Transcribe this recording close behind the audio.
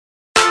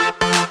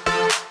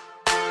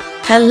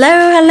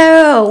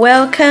Hello.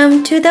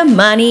 Welcome to the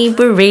Money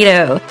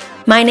Burrito.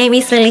 My name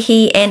is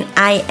Lily and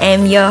I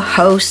am your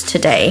host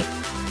today.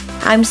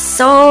 I'm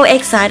so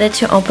excited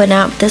to open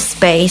up the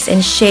space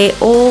and share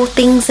all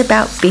things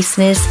about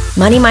business,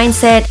 money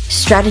mindset,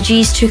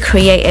 strategies to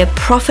create a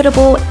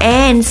profitable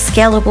and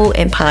scalable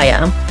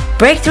empire.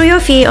 Break through your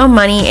fear on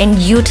money and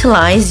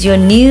utilize your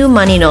new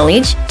money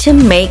knowledge to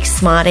make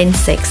smart and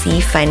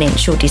sexy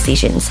financial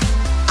decisions.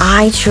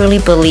 I truly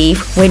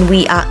believe when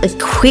we are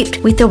equipped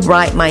with the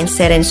right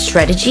mindset and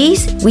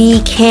strategies,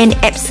 we can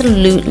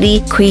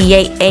absolutely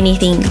create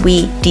anything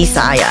we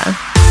desire.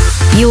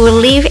 You will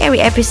leave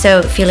every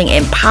episode feeling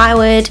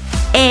empowered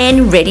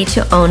and ready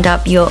to own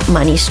up your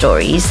money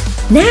stories.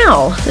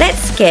 Now,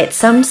 let's get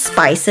some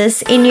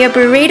spices in your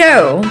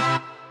burrito.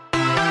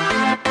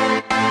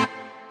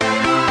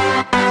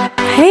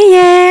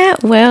 Hey,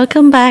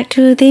 welcome back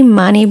to the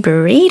Money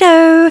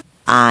Burrito.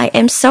 I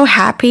am so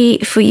happy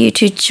for you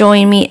to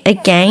join me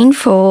again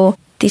for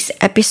this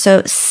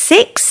episode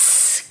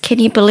 6. Can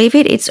you believe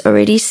it? It's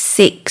already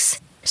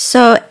 6.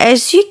 So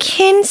as you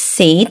can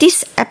see,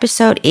 this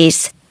episode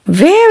is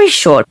very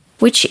short,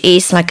 which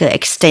is like an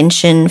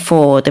extension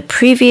for the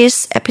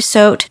previous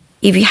episode.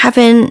 If you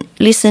haven't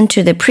listened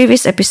to the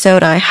previous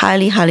episode, I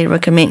highly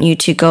recommend you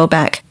to go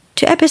back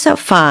to episode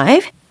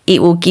 5.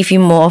 It will give you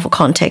more of a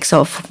context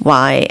of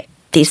why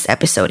this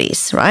episode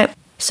is, right?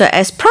 So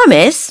as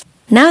promised,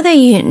 now that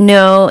you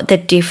know the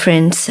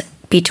difference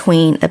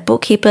between a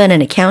bookkeeper and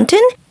an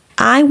accountant,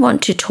 I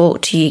want to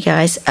talk to you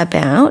guys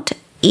about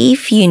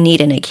if you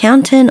need an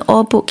accountant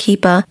or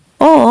bookkeeper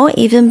or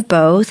even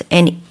both,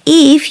 and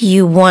if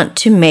you want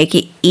to make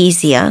it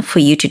easier for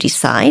you to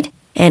decide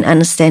and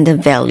understand the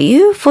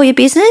value for your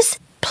business,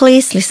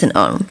 please listen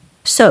on.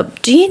 So,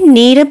 do you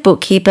need a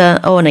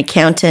bookkeeper or an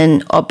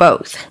accountant or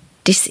both?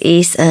 This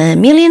is $1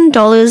 million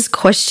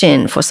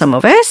question for some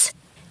of us.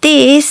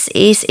 This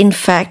is in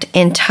fact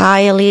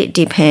entirely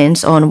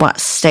depends on what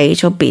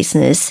stage of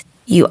business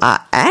you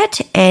are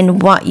at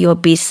and what your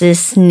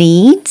business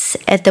needs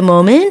at the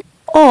moment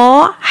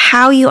or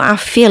how you are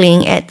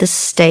feeling at the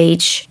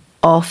stage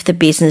of the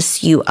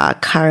business you are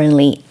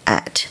currently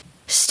at.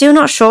 Still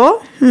not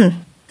sure?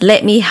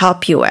 Let me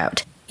help you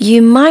out.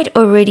 You might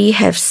already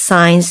have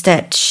signs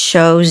that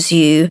shows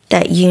you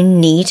that you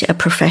need a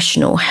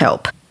professional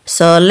help.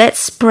 So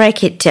let's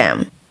break it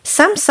down.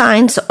 Some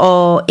signs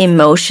or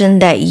emotion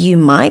that you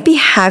might be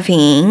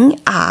having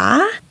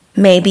are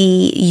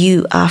maybe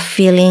you are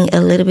feeling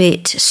a little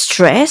bit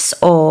stress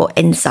or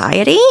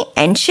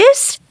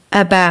anxious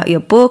about your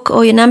book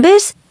or your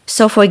numbers.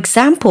 So for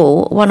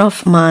example, one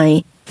of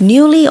my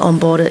newly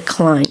onboarded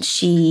clients,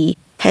 she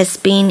has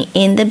been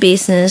in the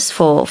business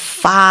for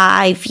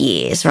 5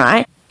 years,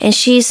 right? And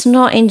she's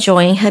not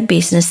enjoying her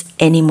business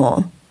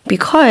anymore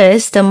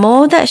because the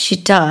more that she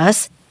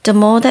does, the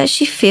more that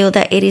she feels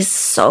that it is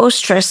so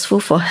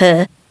stressful for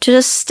her to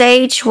the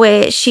stage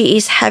where she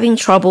is having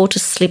trouble to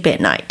sleep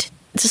at night.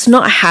 Just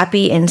not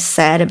happy and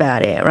sad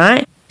about it,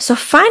 right? So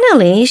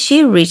finally,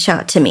 she reached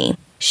out to me.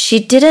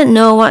 She didn't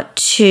know what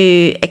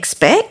to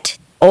expect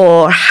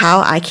or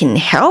how I can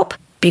help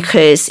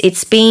because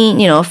it's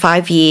been,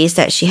 5 years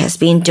that she has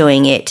been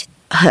doing it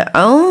her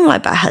own,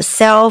 like by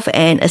herself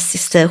and a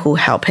sister who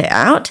helped her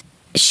out.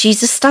 She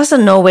just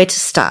doesn't know where to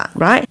start,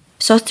 right?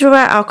 So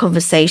throughout our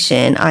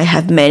conversation, I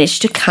have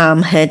managed to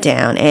calm her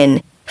down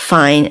and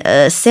find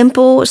a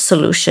simple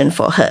solution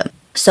for her.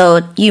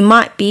 So you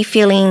might be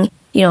feeling,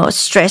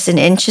 stressed and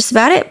anxious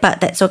about it,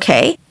 but that's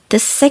okay. The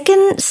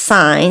second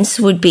signs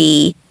would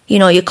be,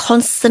 you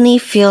constantly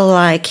feel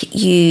like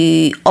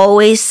you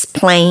always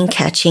playing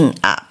catching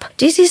up.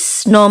 This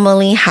is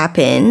normally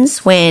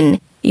happens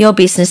when your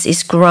business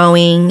is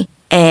growing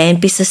and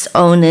business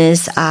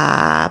owners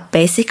are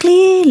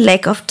basically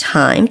lack of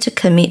time to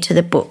commit to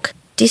the book.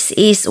 This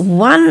is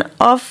one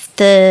of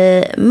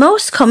the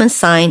most common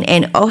sign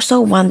and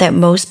also one that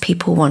most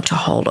people want to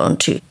hold on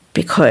to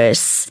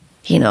because,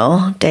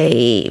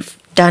 they've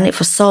done it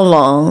for so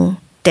long.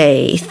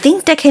 They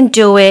think they can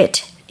do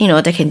it,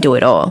 they can do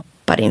it all.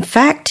 But in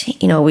fact,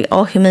 we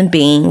all human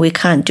beings, we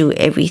can't do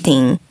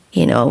everything.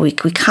 We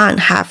can't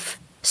have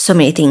so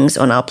many things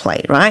on our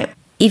plate, right?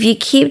 If you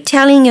keep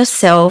telling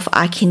yourself,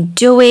 I can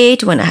do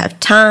it when I have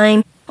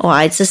time, or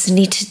I just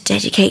need to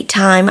dedicate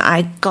time,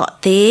 I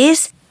got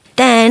this,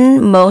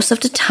 then most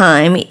of the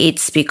time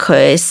it's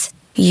because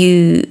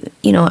you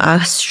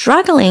are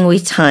struggling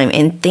with time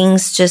and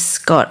things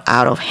just got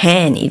out of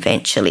hand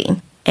eventually.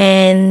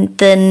 And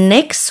the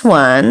next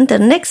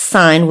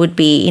sign would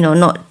be,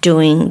 not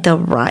doing the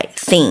right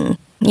thing.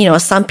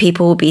 Some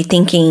people will be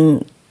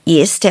thinking,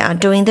 yes, they are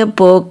doing the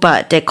book,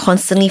 but they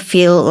constantly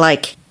feel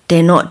like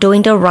they're not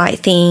doing the right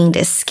thing.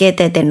 They're scared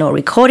that they're not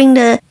recording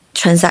the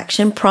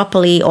transaction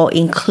properly or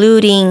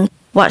including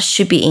what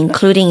should be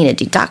including in a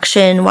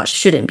deduction, what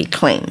shouldn't be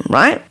claimed,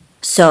 right?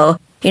 So,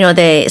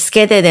 they're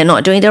scared that they're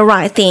not doing the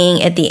right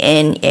thing. At the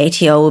end,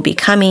 ATO will be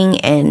coming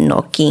and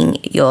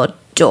knocking your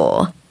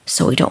door.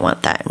 So we don't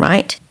want that,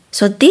 right?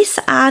 So these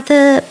are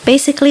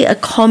basically a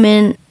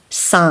common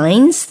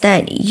signs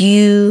that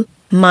you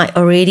might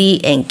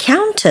already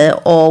encounter after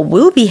or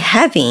will be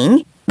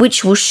having,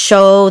 which will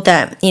show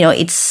that,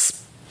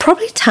 it's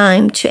probably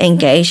time to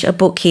engage a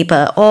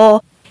bookkeeper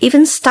or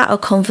even start a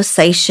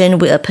conversation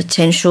with a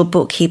potential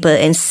bookkeeper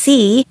and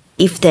see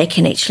if they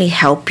can actually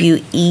help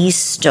you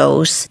ease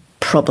those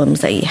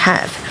problems that you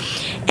have.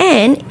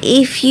 And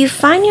if you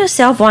find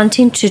yourself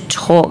wanting to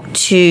talk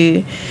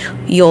to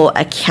your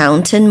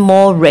accountant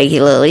more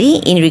regularly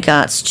in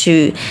regards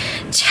to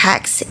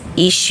tax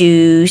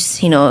issues,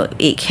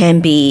 it can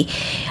be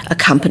a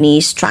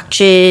company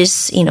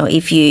structures,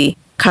 if you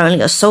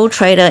currently a sole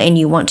trader and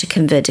you want to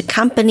convert a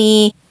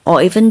company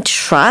or even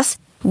trust,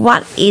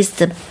 what is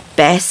the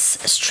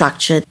best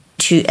structure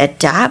to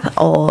adapt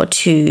or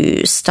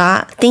to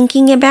start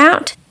thinking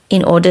about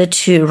in order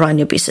to run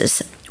your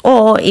business?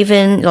 Or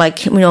even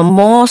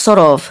more sort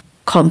of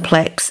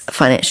complex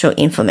financial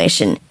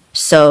information.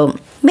 So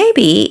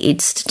maybe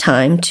it's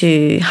time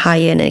to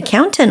hire an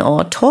accountant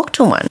or talk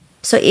to one.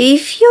 So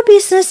if your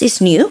business is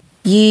new,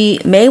 you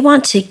may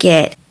want to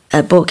get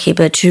a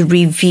bookkeeper to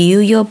review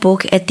your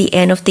book at the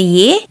end of the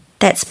year.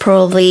 That's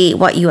probably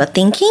what you are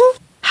thinking.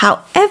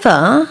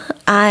 However,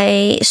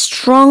 I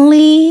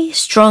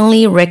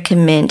strongly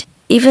recommend,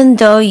 even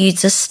though you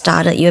just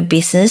started your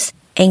business,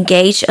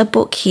 engage a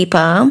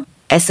bookkeeper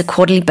as a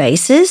quarterly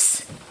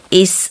basis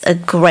is a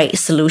great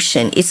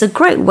solution. It's a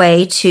great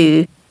way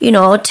to,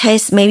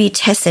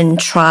 test and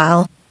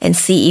trial and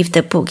see if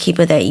the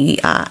bookkeeper that you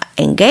are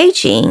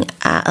engaging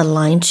are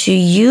aligned to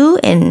you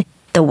and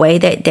the way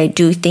that they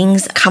do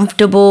things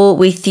comfortable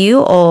with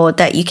you or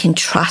that you can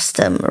trust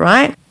them,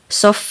 right?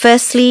 So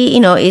firstly,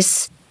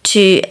 is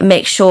to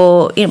make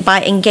sure,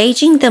 by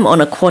engaging them on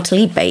a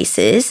quarterly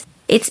basis,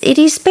 it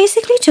is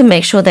basically to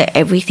make sure that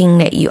everything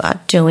that you are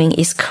doing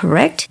is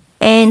correct.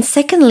 And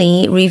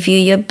secondly, review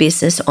your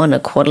business on a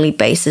quarterly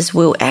basis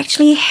will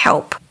actually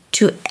help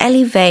to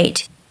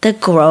elevate the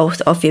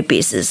growth of your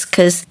business.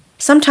 Because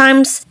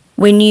sometimes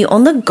when you're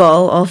on the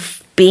go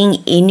of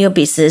being in your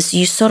business,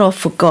 you sort of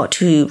forgot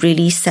to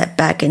really step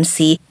back and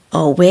see,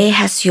 where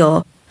has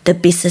the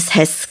business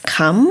has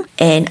come,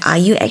 and are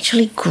you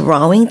actually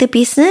growing the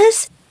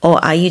business,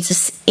 or are you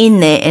just in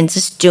there and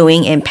just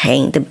doing and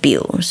paying the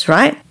bills,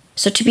 right?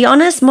 So to be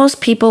honest, most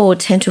people will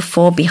tend to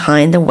fall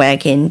behind the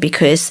wagon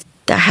because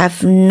they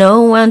have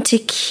no one to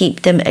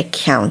keep them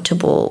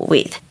accountable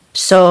with.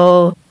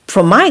 So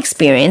from my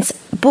experience,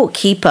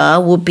 bookkeeper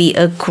would be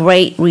a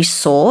great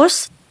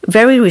resource,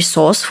 very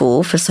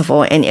resourceful, first of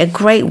all, and a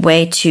great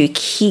way to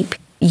keep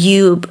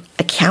you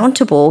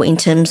accountable in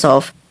terms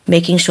of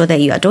making sure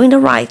that you are doing the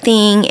right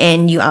thing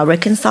and you are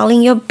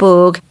reconciling your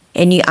book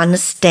and you're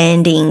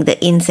understanding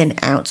the ins and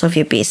outs of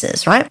your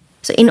business, right?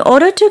 So in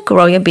order to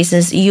grow your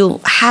business, you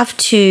have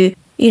to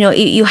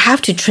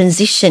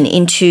transition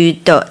into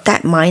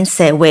that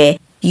mindset where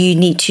you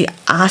need to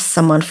ask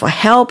someone for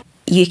help.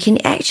 You can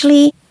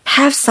actually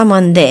have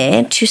someone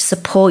there to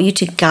support you,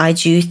 to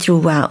guide you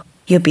throughout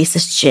your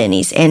business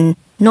journeys, and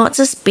not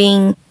just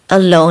being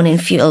alone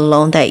and feel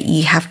alone that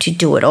you have to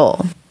do it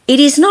all. It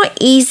is not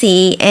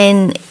easy,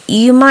 and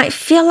you might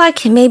feel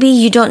like maybe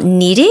you don't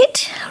need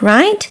it,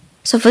 right?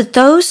 So for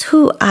those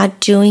who are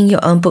doing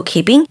your own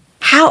bookkeeping,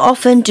 how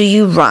often do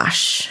you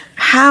rush?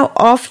 How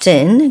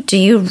often do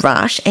you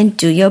rush and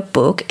do your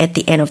book at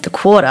the end of the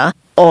quarter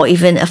or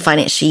even a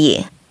financial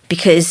year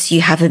because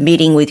you have a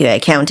meeting with your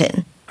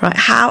accountant, right?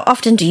 How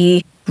often do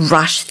you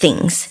rush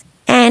things?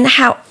 And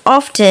how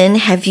often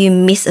have you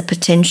missed a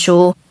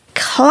potential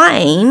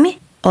claim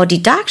or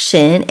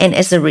deduction, and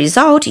as a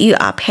result, you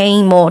are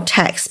paying more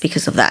tax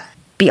because of that?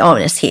 Be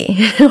honest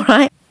here,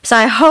 right? So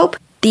I hope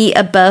the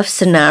above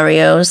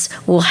scenarios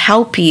will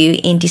help you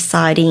in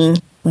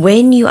deciding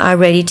when you are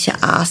ready to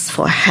ask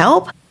for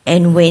help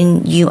and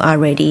when you are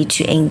ready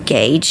to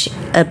engage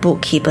a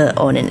bookkeeper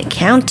or an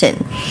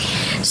accountant.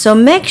 So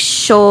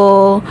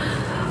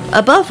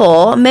above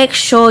all, make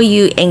sure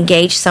you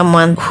engage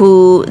someone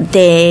who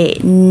they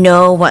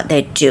know what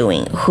they're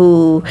doing,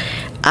 who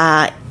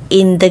are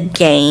in the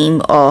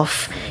game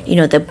of,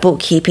 the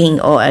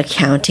bookkeeping or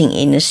accounting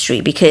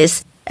industry,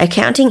 because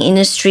accounting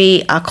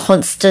industry are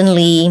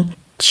constantly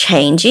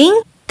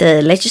changing.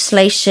 The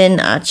legislation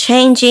are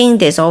changing.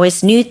 There's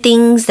always new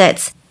things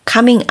that's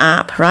coming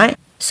up, right?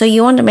 So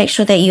you want to make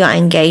sure that you are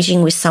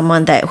engaging with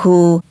someone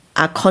who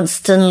are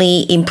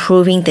constantly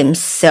improving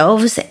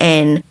themselves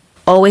and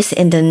always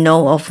in the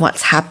know of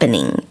what's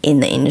happening in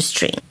the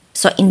industry.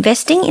 So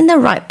investing in the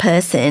right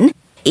person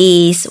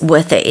is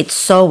worth it. It's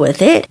so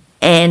worth it.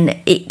 And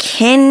it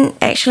can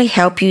actually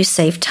help you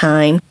save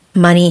time,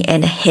 money,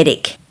 and a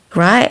headache,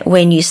 right?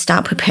 When you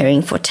start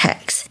preparing for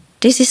tax.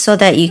 This is so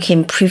that you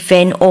can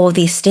prevent all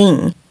these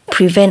things,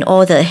 prevent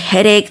all the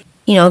headache,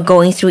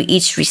 going through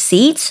each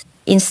receipt.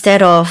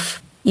 Instead of,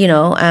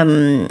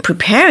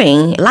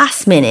 preparing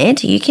last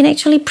minute, you can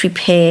actually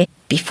prepare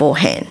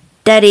beforehand.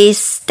 That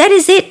is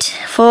it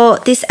for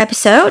this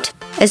episode.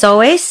 As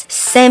always,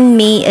 send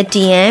me a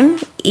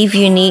DM if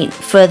you need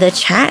further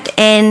chat.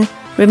 And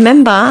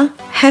remember,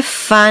 have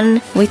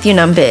fun with your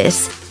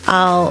numbers.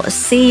 I'll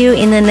see you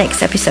in the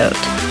next episode.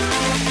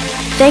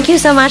 Thank you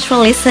so much for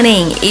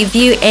listening. If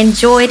you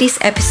enjoyed this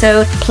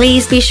episode,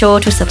 please be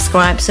sure to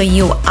subscribe so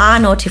you are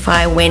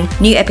notified when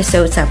new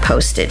episodes are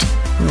posted.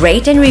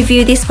 Rate and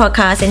review this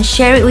podcast and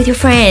share it with your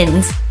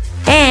friends.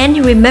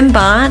 And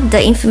remember,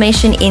 the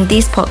information in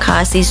this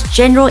podcast is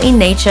general in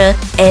nature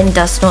and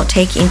does not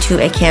take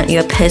into account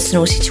your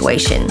personal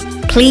situation.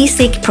 Please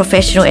seek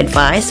professional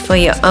advice for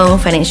your own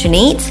financial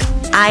needs.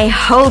 I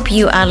hope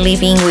you are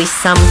living with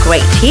some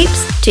great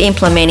tips to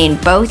implement in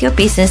both your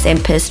business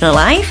and personal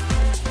life.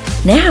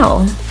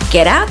 Now,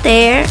 get out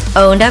there,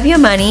 own up your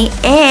money,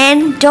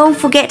 and don't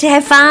forget to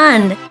have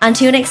fun.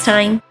 Until next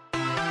time.